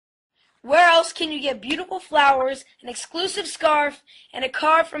else can you get beautiful flowers, an exclusive scarf, and a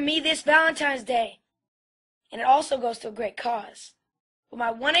card from me this Valentine's Day? And it also goes to a great cause. With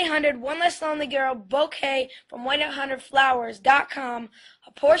my 1-800 One Less Lonely Girl bouquet from 1-800flowers.com,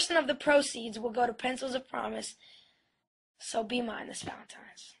 a portion of the proceeds will go to Pencils of Promise. So be mine this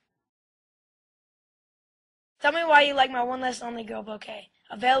Valentine's. Tell me why you like my One Less Lonely Girl bouquet.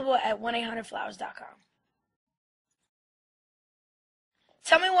 Available at 1-800flowers.com.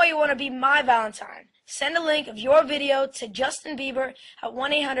 Tell me why you want to be my Valentine. Send a link of your video to Justin Bieber at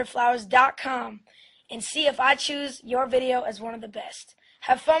 1-800flowers.com and see if I choose your video as one of the best.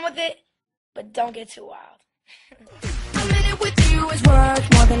 Have fun with it, but don't get too wild.